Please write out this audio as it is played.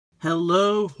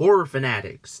Hello, horror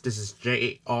fanatics. This is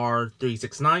J.A.R.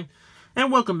 369,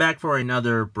 and welcome back for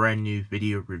another brand new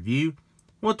video review.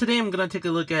 Well, today I'm going to take a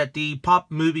look at the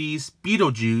Pop Movies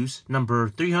Beetlejuice number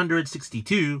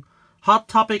 362, Hot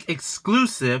Topic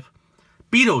exclusive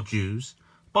Beetlejuice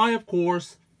by, of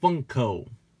course, FUNKO.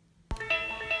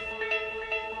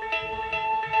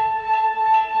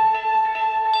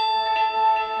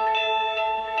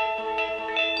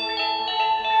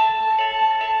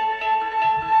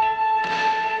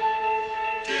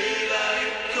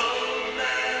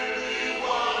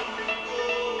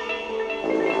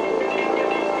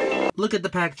 Look at the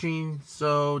packaging.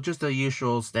 So just the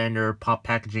usual standard pop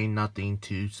packaging, nothing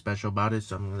too special about it.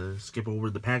 So I'm gonna skip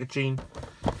over the packaging.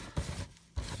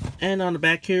 And on the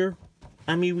back here,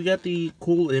 we got the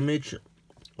cool image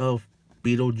of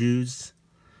Beetlejuice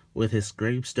with his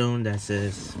gravestone that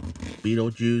says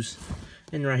Beetlejuice,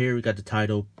 and right here we got the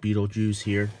title Beetlejuice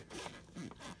here.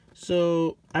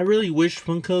 So I really wish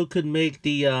FUNKO could make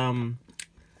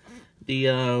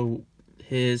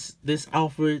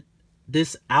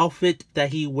this outfit that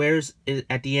he wears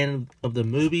at the end of the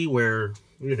movie, where,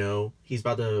 you know, he's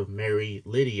about to marry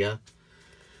Lydia.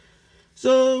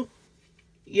 So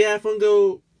yeah,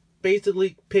 FUNKO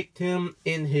basically picked him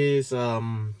in his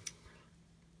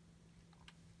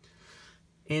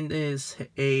his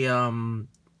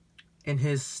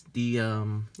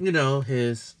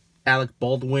Alec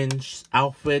Baldwin's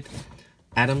outfit,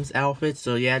 Adam's outfit.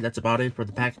 So yeah, that's about it for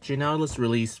the packaging. Now let's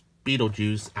release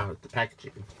Beetlejuice out of the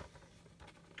packaging.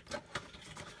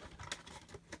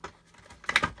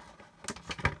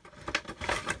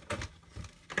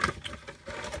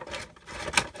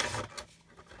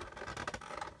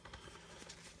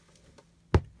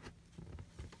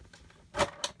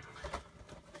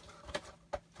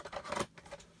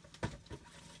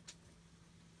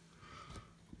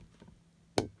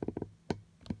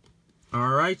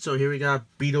 Alright, so here we got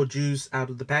Beetlejuice out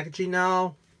of the packaging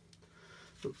now.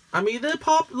 The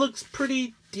pop looks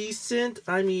pretty decent.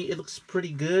 It looks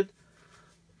pretty good.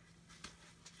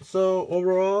 So,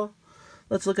 overall,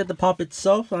 let's look at the pop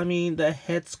itself. The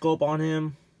head sculpt on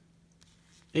him.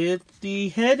 The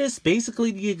head is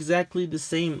basically exactly the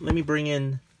same. Let me bring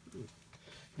in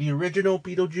the original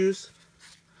Beetlejuice.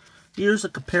 Here's a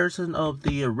comparison of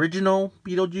the original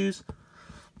Beetlejuice.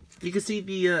 You can see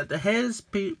the head is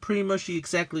pretty much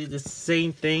exactly the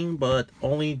same thing, but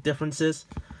only differences.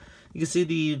 You can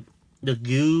see the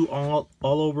goo all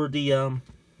over the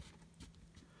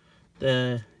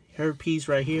hairpiece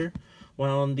right here,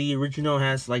 while the original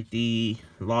has like the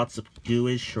lots of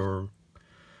gooish or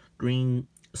green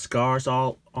scars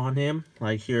all on him.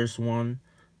 Like here's one,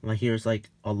 like here's like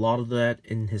a lot of that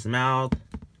in his mouth,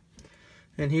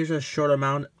 and here's a short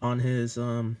amount on his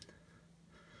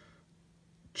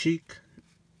cheek,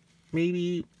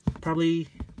 probably.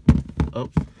 Oh,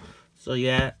 so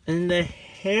yeah, and the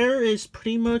hair is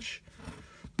pretty much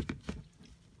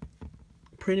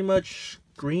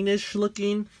greenish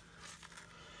looking.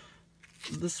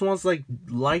 This one's like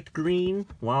light green,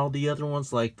 while the other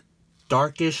one's like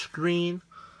darkish green.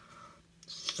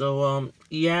 So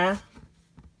yeah.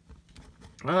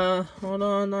 Hold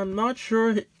on, I'm not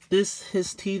sure.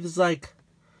 His teeth is like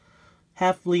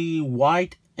halfly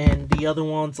white, and the other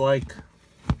one's like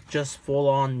just full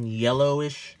on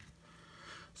yellowish.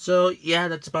 So yeah,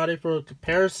 that's about it for a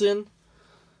comparison.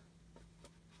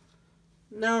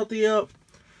 Now the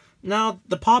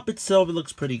pop itself, it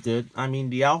looks pretty good.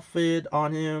 The outfit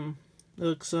on him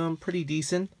looks pretty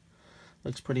decent.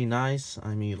 Looks pretty nice.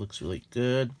 It looks really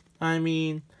good.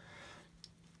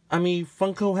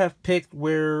 FUNKO have picked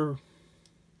where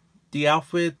the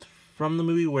outfit from the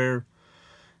movie where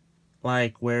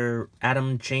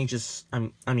Adam changes,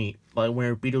 like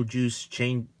where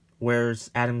Beetlejuice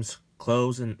wears Adam's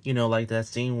clothes, and like that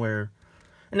scene where,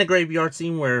 in the graveyard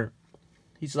scene where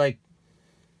he's like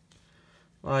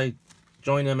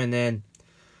join him, and then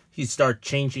he start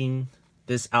changing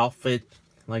this outfit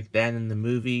like that in the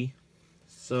movie.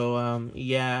 So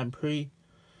yeah,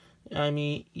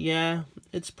 yeah,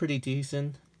 it's pretty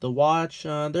decent. The watch,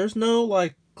 there's no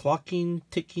like clocking,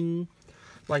 ticking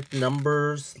like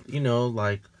numbers,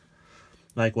 like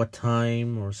what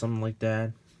time or something like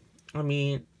that.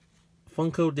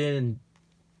 FUNKO did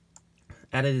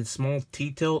added a small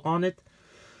detail on it.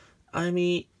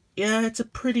 Yeah, it's a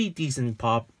pretty decent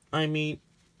pop.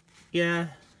 Yeah,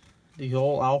 the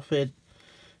whole outfit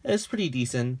is pretty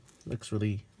decent. Looks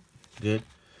really good.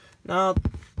 Now,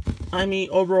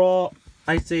 overall,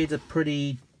 I'd say it's a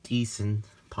pretty decent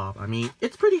pop.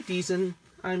 It's pretty decent.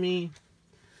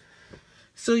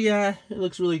 So yeah, it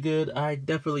looks really good. I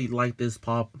definitely like this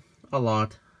pop a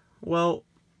lot. Well,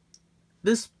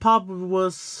 this pop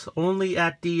was only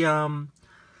at the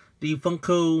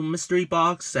Funko mystery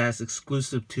box as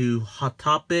exclusive to Hot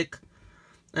Topic.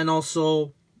 And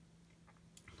also,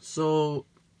 so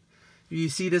if you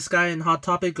see this guy in Hot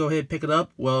Topic, go ahead pick it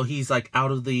up. Well, he's like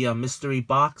out of the mystery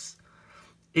box.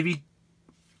 If you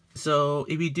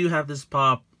do have this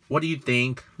pop, what do you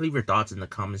think? Leave your thoughts in the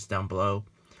comments down below.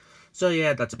 So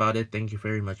yeah, that's about it. Thank you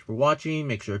very much for watching.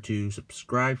 Make sure to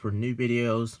subscribe for new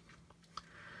videos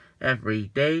every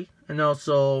day. And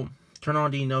also, turn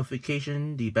on the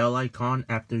notification, the bell icon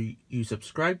after you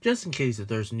subscribe, just in case if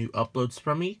there's new uploads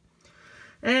from me.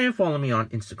 And follow me on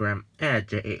Instagram at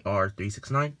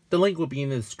J.A.R.369. The link will be in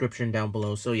the description down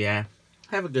below. So yeah,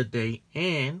 have a good day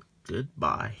and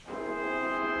goodbye.